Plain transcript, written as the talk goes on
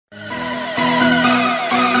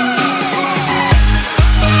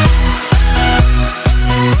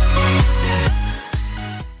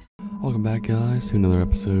to another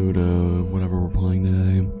episode of whatever we're playing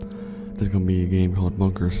today. There's gonna be a game called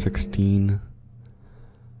Bunker 16.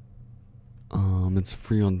 It's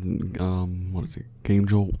free on, what is it, Game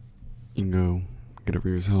Jolt. You can go get it for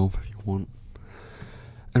yourself if you want.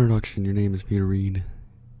 Introduction, your name is Peter Reed.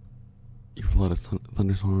 You fled a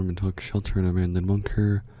thunderstorm and took shelter in an abandoned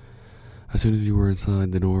bunker. As soon as you were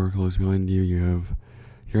inside, the door closed behind you. You have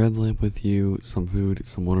your headlamp with you, some food,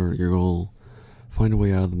 some water. Your goal: find a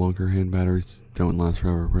way out of the bunker. Hand batteries don't last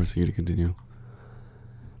forever. Press E to continue.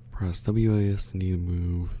 Press WAS to need to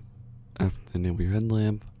move. F to enable your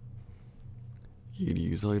headlamp. You can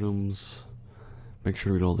use items. Make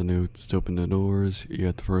sure to read all the notes to open the doors. You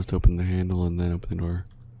have to first open the handle and then open the door.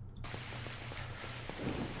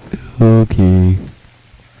 Okay.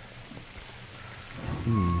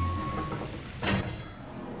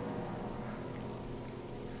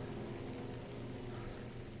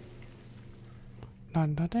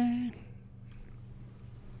 Dun, dun, dun.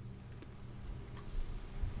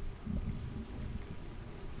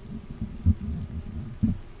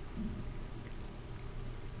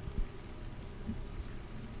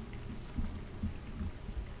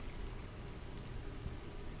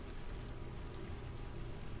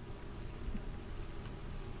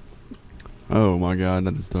 Oh my god,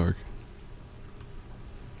 that is dark.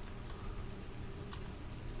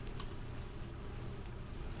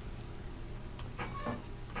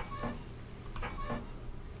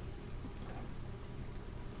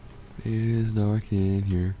 It is dark in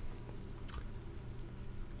here.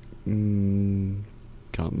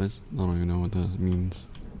 God, miss. I don't even know what that means.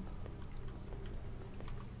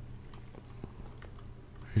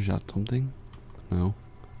 Is that something? No.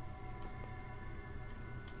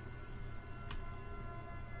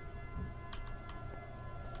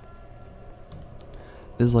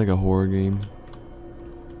 This is like a horror game.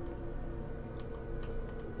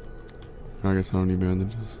 I guess I don't need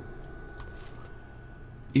bandages.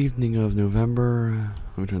 Evening of November.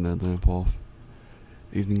 Let me turn that lamp off.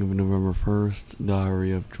 Evening of November 1st.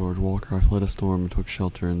 Diary of George Walker. I fled a storm and took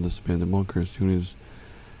shelter in this abandoned bunker. As soon as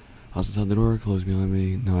I was inside, the door closed behind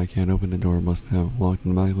me. Now I can't open the door. Must have locked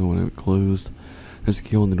automatically when it closed. There's a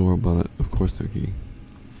key on the door, but of course no key.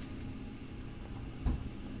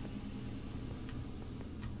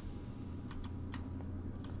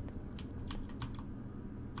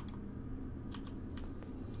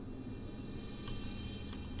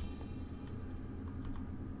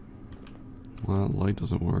 Well, that light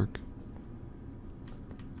doesn't work.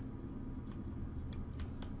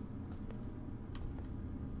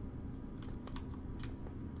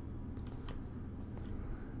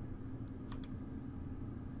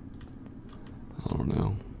 I don't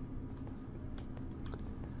know.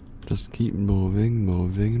 Just keep moving,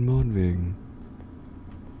 moving, and moving.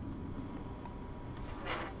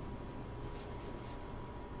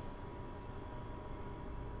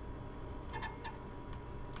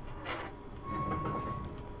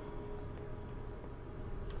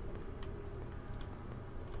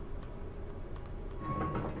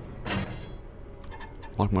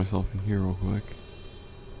 Lock myself in here real quick.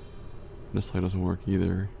 This light doesn't work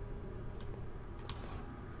either.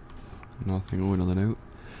 Nothing. Oh, another note.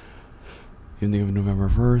 Evening of November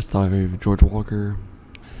 1st, Diary of George Walker.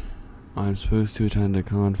 I'm supposed to attend a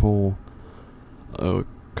conference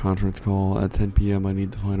call at 10 p.m. I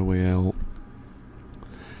need to find a way out.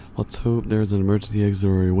 Let's hope there's an emergency exit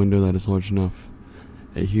or a window that is large enough.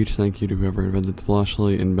 A huge thank you to whoever invented the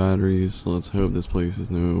flashlight and batteries. Let's hope this place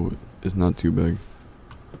is not too big.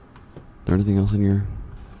 Is there anything else in here?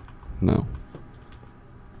 No.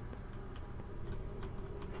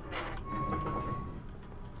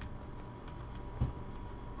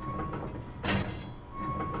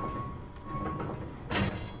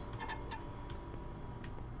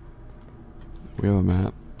 We have a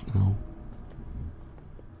map. No.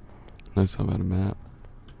 Nice to have a map.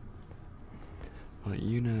 But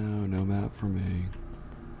you know, no map for me.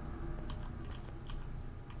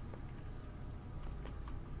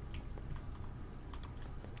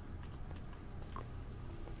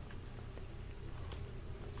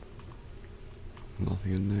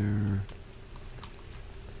 Nothing in there.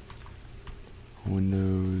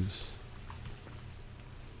 Windows.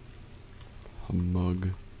 A mug.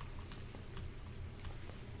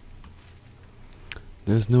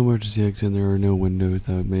 There's no emergency exit and there are no windows.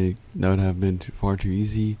 That would have been far too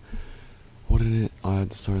easy. Wouldn't it? I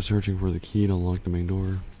had to start searching for the key to unlock the main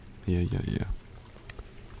door. Yeah.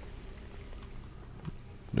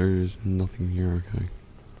 There's nothing here, okay.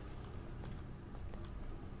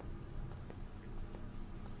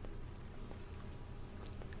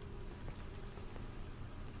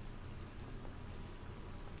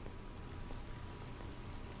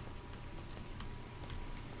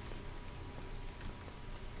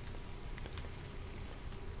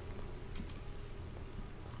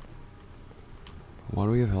 Why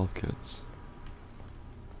do we have health kits?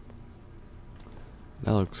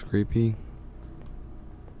 That looks creepy.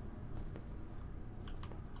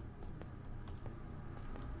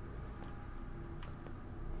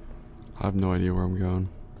 I have no idea where I'm going.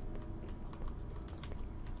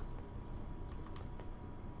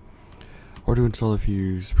 Or to install the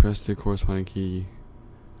fuse, press the corresponding key.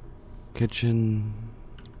 Kitchen.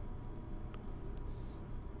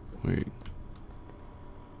 Wait.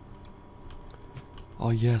 Oh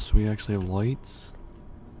yes, we actually have lights.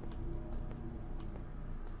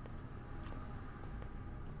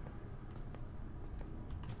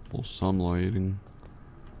 Well, some lighting.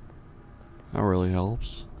 That really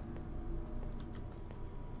helps.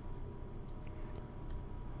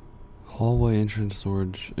 Hallway, entrance,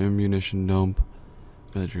 storage, ammunition dump,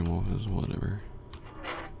 bedroom, office, whatever.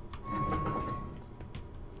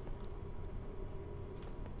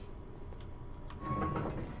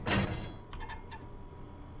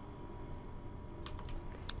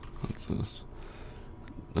 What's this?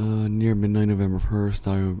 Near midnight, November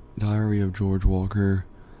 1st, diary of George Walker.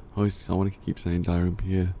 I want to keep saying diary of a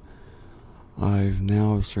kid. I've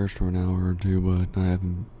now searched for an hour or two, but I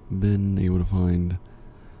haven't been able to find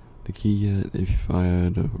the key yet. If I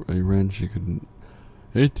had a wrench, I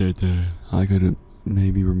could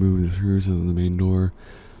maybe remove the screws of the main door.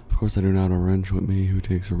 Of course, I do not have a wrench with me. Who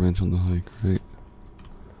takes a wrench on the hike, right?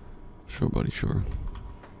 Sure, buddy, sure.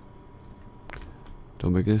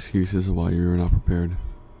 Don't make excuses of why you're not prepared.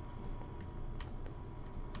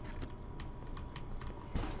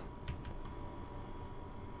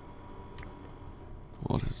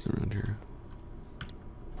 What is around here?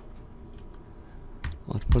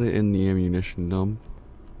 Let's put it in the ammunition dump,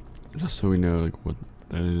 just so we know like what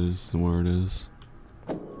that is and where it is.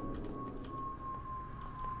 Is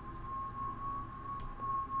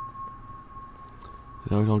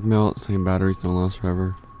that what we're talking about? Same batteries don't last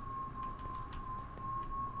forever.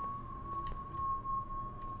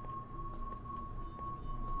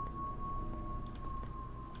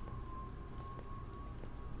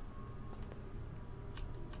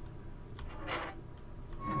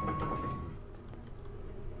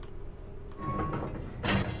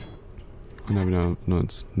 I never know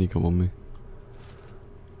it's sneak up on me.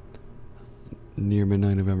 Near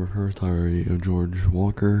midnight, November 1st, diary of George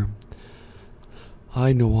Walker. I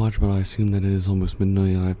had no watch, but I assume that it is almost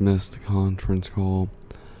midnight and I've missed the conference call.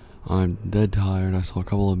 I'm dead tired. I saw a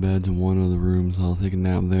couple of beds in one of the rooms. I'll take a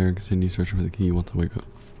nap there and continue searching for the key once I wake up.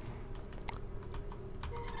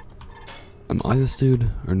 Am I this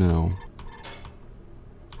dude or no?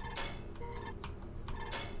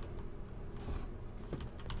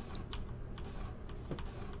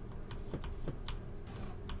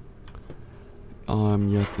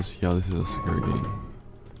 Yet to see how this is a scary game.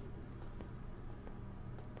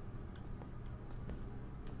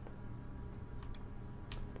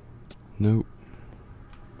 Nope.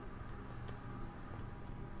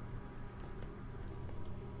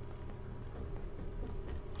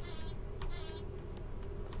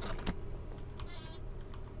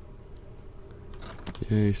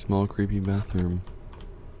 Yay, small creepy bathroom.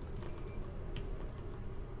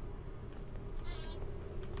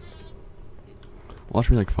 Watch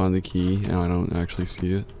me like find the key and I don't actually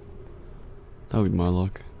see it. That would be my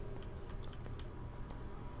luck.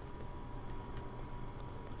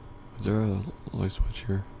 Is there a light switch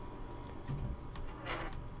here?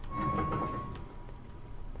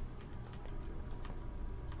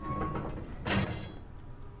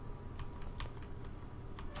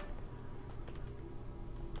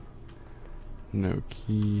 No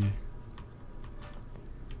key.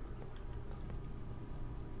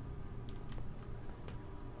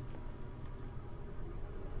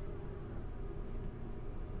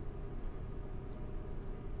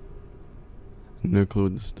 No clue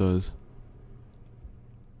what this does.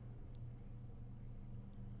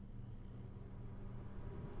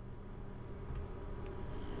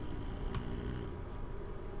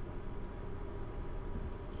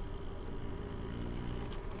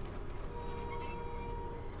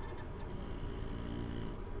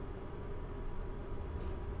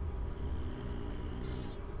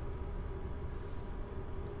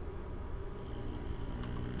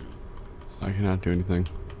 I cannot do anything.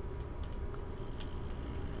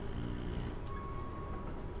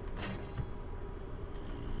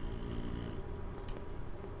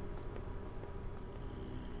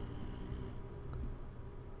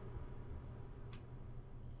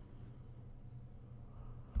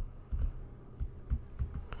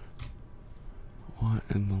 What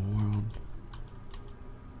in the world?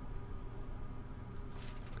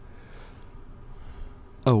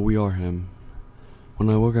 Oh, we are him. When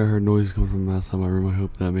I woke, I heard noises coming from outside my room. I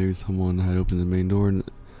hoped that maybe someone had opened the main door and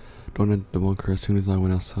don't enter the bunker. As soon as I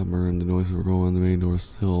went outside my room, the noises were going. The main door was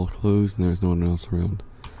still closed and there's no one else around.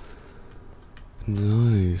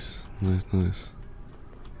 Nice.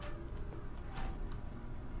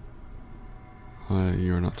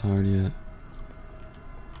 You're not tired yet?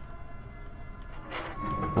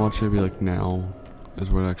 Watch it be like now is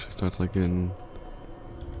where it actually starts like getting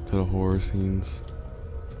to the horror scenes.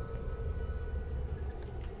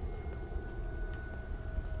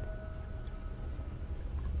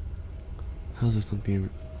 How's this not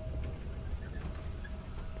game?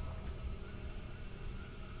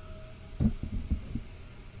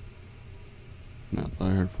 No, I thought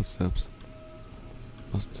I heard footsteps.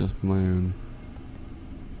 Must just be my own.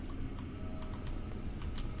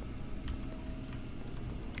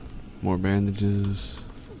 More bandages.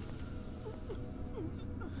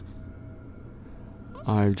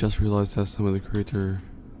 I've just realized that some of the crates are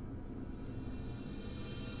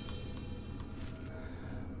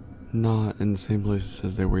not in the same place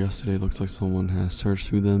as they were yesterday. Looks like someone has searched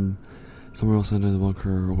through them. Somewhere else under the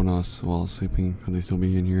bunker when I was while sleeping. Could they still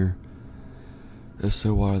be in here? If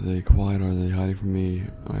so, why are they quiet? Are they hiding from me?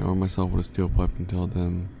 I arm myself with a steel pipe and tell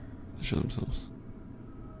them to show themselves.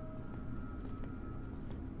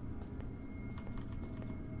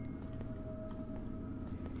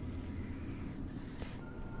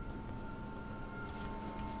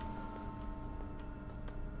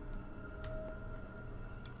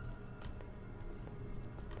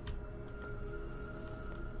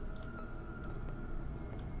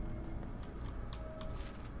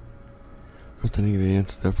 First, I didn't get the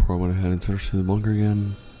answer, therefore I went ahead and searched through the bunker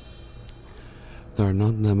again. There are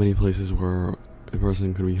not that many places where a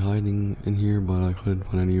person could be hiding in here, but I couldn't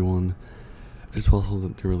find anyone. It's possible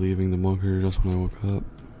that they were leaving the bunker just when I woke up.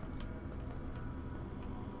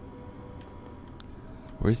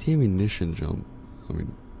 Where's the ammunition jump? I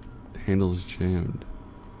mean, the handle is jammed.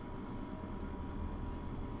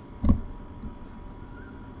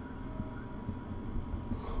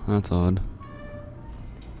 That's odd.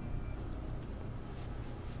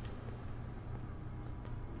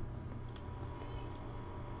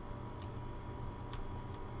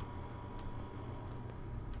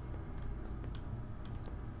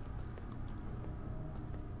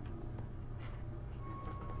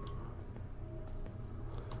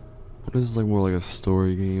 This is like more like a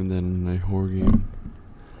story game than a horror game.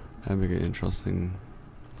 That'd make an interesting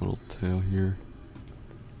little tale here.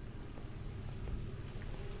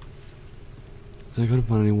 So I couldn't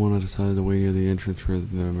find anyone. I decided to wait near the entrance for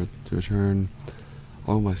them to return.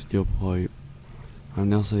 All my steel pipe. I'm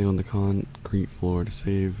now sitting on the concrete floor to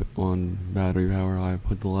save on battery power. I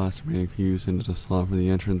put the last remaining fuse into the slot for the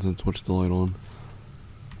entrance and switched the light on.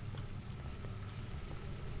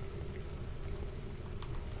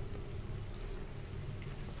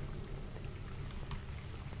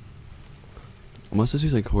 Unless this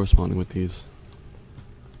is like corresponding with these.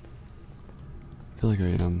 I feel like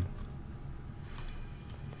I am.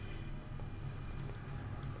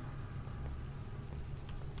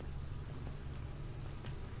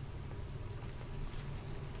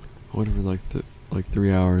 I waited for like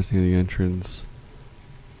 3 hours near the entrance,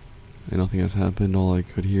 and nothing has happened. All I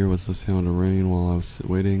could hear was the sound of rain while I was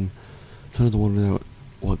waiting. I started to wonder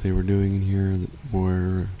what they were doing in here.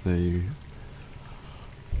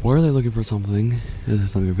 Were they looking for something? Is there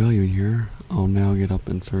something of value in here? I'll now get up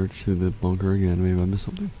and search through the bunker again. Maybe I missed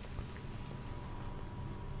something.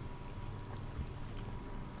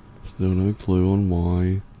 Still no clue on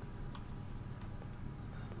why.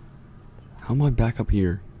 How am I back up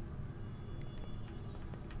here?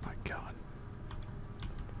 My God.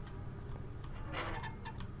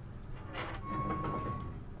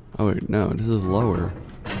 Oh wait, no, this is lower.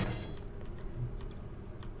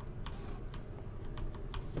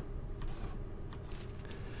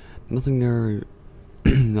 Nothing there.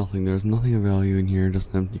 Nothing. There's nothing of value in here,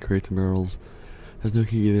 just empty crates and barrels. There's no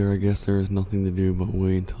key there. I guess there is nothing to do but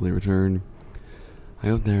wait until they return. I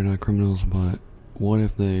hope they're not criminals, but what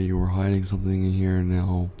if they were hiding something in here and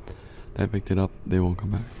now they picked it up, they won't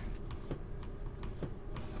come back.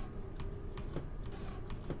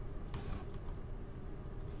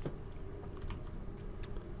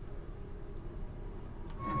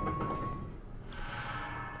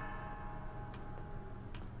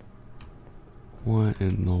 What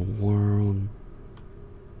in the world?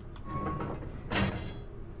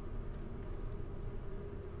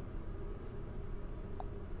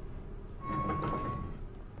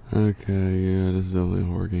 Okay, yeah, this is definitely a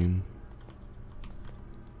horror game.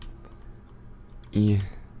 Yeah.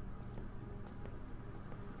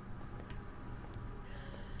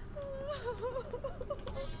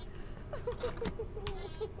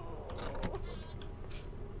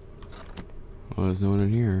 Well, there's no one in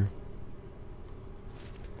here.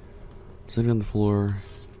 Sitting on the floor.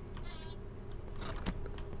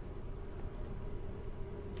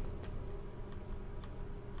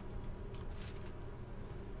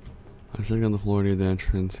 I'm sitting on the floor near the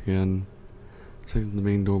entrance again. Checking the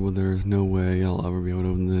main door, but there's no way I'll ever be able to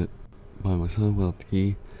open it by myself without the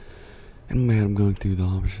key. In my head, I'm going through the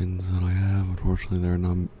options that I have. Unfortunately, there are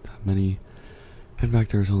not that many. In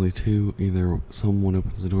fact, there's only two. Either someone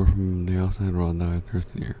opens the door from the outside or I'll die of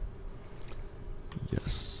thirst in here.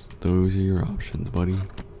 Yes, those are your options, buddy.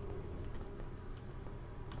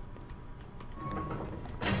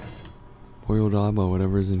 Or you'll die by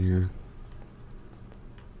whatever's in here.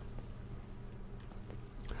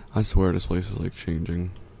 I swear this place is like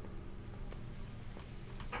changing.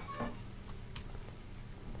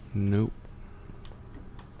 Nope.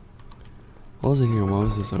 What was in here? Why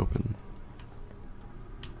was this open?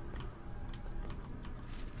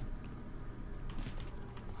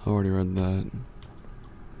 I already read that.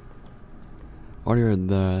 Already read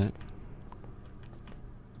that.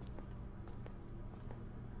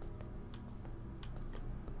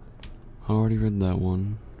 I already read that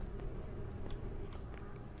one.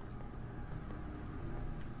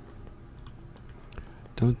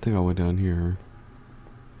 Don't think I went down here.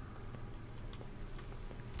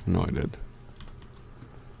 No, I did.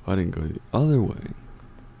 I didn't go the other way.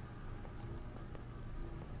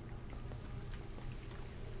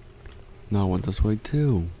 No, I went this way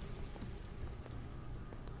too.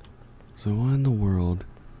 So what in the world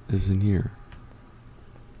is in here?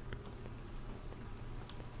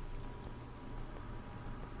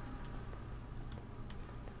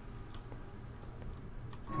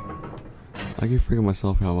 I keep freaking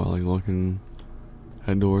myself out by like looking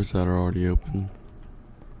at doors that are already open.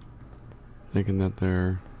 Thinking that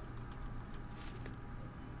they're...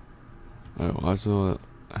 Oh, I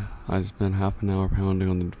spent half an hour pounding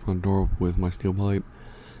on the front door with my steel pipe.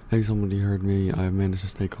 Hey, somebody heard me. I've managed to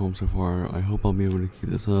stay calm so far. I hope I'll be able to keep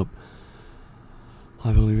this up.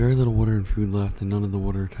 I've only very little water and food left, and none of the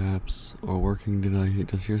water taps are working. Did I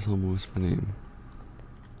just hear someone whisper my name?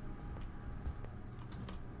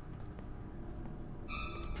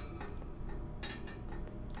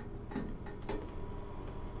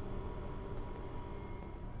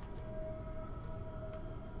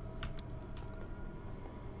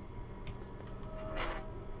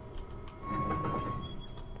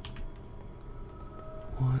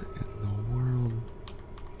 What in the world?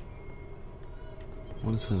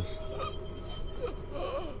 What is this?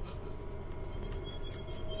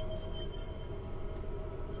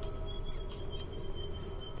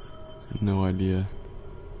 No idea.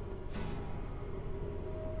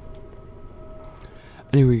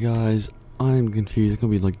 Anyway, guys, I'm confused. It's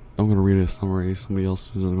gonna be like, I'm gonna read a summary. Somebody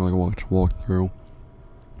else is gonna watch a walkthrough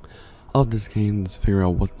of this game to figure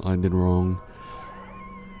out what I did wrong.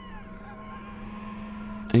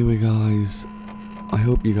 Anyway, guys, I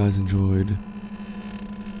hope you guys enjoyed.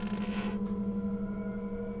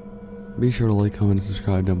 Be sure to like, comment, and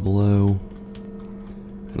subscribe down below.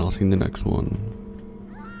 And I'll see you in the next one.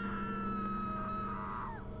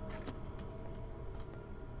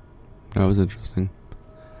 That was interesting.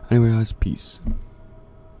 Anyway, guys, peace.